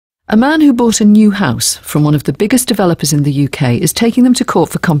A man who bought a new house from one of the biggest developers in the UK is taking them to court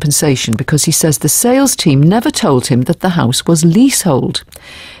for compensation because he says the sales team never told him that the house was leasehold.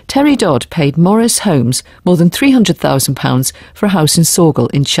 Terry Dodd paid Morris Homes more than £300,000 for a house in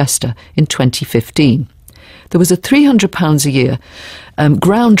Saughall in Chester in 2015. There was a £300 a year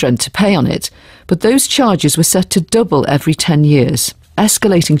ground rent to pay on it, but those charges were set to double every 10 years.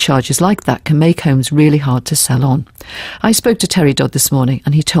 Escalating charges like that can make homes really hard to sell on. I spoke to Terry Dodd this morning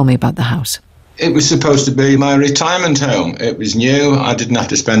and he told me about the house. It was supposed to be my retirement home. It was new, I didn't have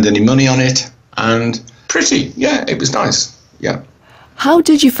to spend any money on it, and pretty, yeah, it was nice, yeah. How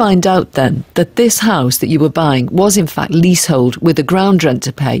did you find out then that this house that you were buying was in fact leasehold with a ground rent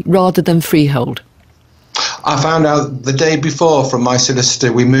to pay rather than freehold? I found out the day before from my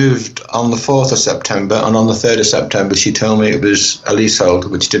solicitor. We moved on the 4th of September, and on the 3rd of September she told me it was a leasehold,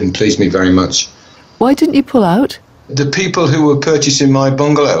 which didn't please me very much. Why didn't you pull out? The people who were purchasing my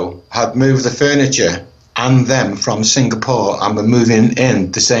bungalow had moved the furniture and them from Singapore and were moving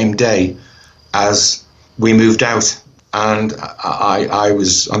in the same day as we moved out. And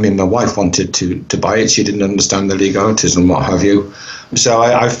my wife wanted to buy it. She didn't understand the legalities and what have you. So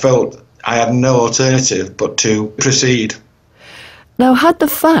I felt I had no alternative but to proceed. Now, had the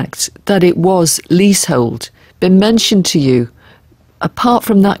fact that it was leasehold been mentioned to you, apart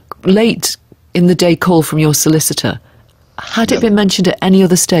from that late in the day call from your solicitor, had it been mentioned at any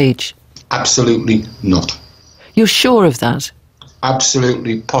other stage? Absolutely not. You're sure of that?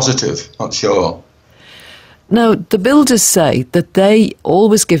 Absolutely positive, not sure. Now, the builders say that they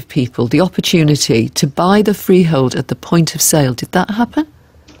always give people the opportunity to buy the freehold at the point of sale. Did that happen?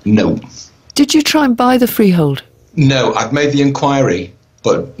 No. Did you try and buy the freehold? No, I'd made the inquiry,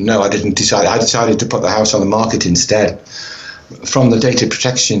 but no, I didn't decide. I decided to put the house on the market instead. From the data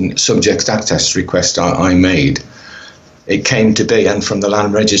protection subject access request I made, it came to be, and from the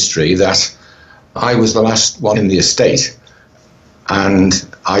land registry, that I was the last one in the estate, and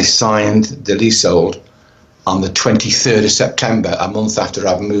I signed the leasehold on the 23rd of September, a month after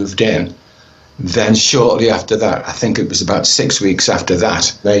I'd moved in. Then shortly after that, I think it was about 6 weeks after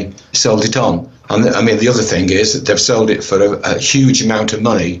that, they sold it on. And the other thing is that they've sold it for a huge amount of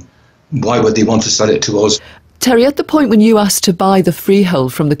money. Why would they want to sell it to us? Terry, at the point when you asked to buy the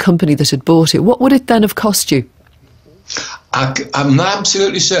freehold from the company that had bought it, what would it then have cost you? I'm not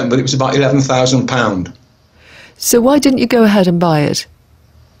absolutely certain, but it was about £11,000. So why didn't you go ahead and buy it?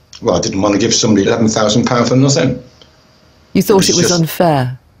 Well, I didn't want to give somebody £11,000 for nothing. You thought it was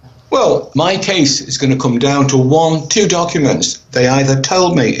unfair? Well, my case is going to come down to two documents. They either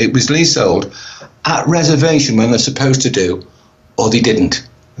told me it was leasehold at reservation when they're supposed to do, or they didn't.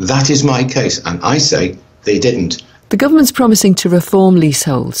 That is my case, and I say they didn't. The government's promising to reform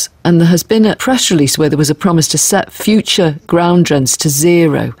leaseholds, and there has been a press release where there was a promise to set future ground rents to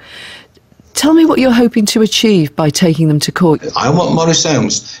zero. Tell me what you're hoping to achieve by taking them to court. I want Morris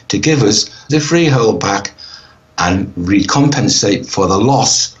Homes to give us the freehold back and recompensate for the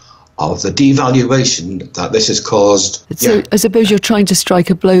loss of the devaluation that this has caused. So I suppose you're trying to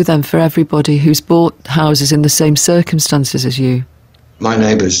strike a blow then for everybody who's bought houses in the same circumstances as you. My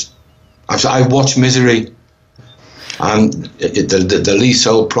neighbours. I watch misery. And the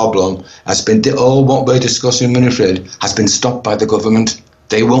leasehold problem has been, all what we're discussing, Winifred, has been stopped by the government.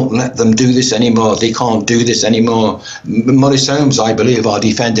 They won't let them do this anymore. They can't do this anymore. Morris Homes, I believe, are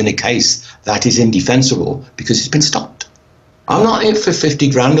defending a case that is indefensible because it's been stopped. I'm not in for 50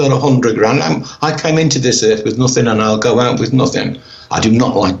 grand or 100 grand. I came into this earth with nothing and I'll go out with nothing. I do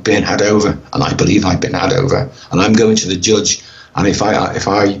not like being had over, and I believe I've been had over. And I'm going to the judge, and if I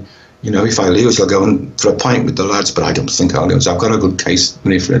lose, I'll go for a pint with the lads, but I don't think I'll lose. I've got a good case,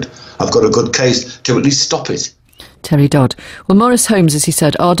 Winifred. I've got a good case to at least stop it. Terry Dodd. Well, Morris Homes, as he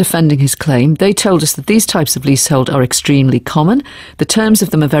said, are defending his claim. They told us that these types of leasehold are extremely common. The terms of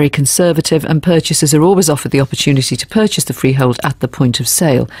them are very conservative, and purchasers are always offered the opportunity to purchase the freehold at the point of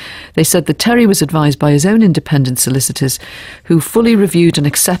sale. They said that Terry was advised by his own independent solicitors, who fully reviewed and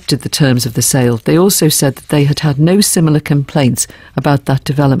accepted the terms of the sale. They also said that they had had no similar complaints about that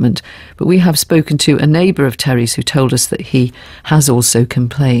development. But we have spoken to a neighbour of Terry's who told us that he has also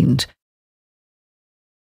complained.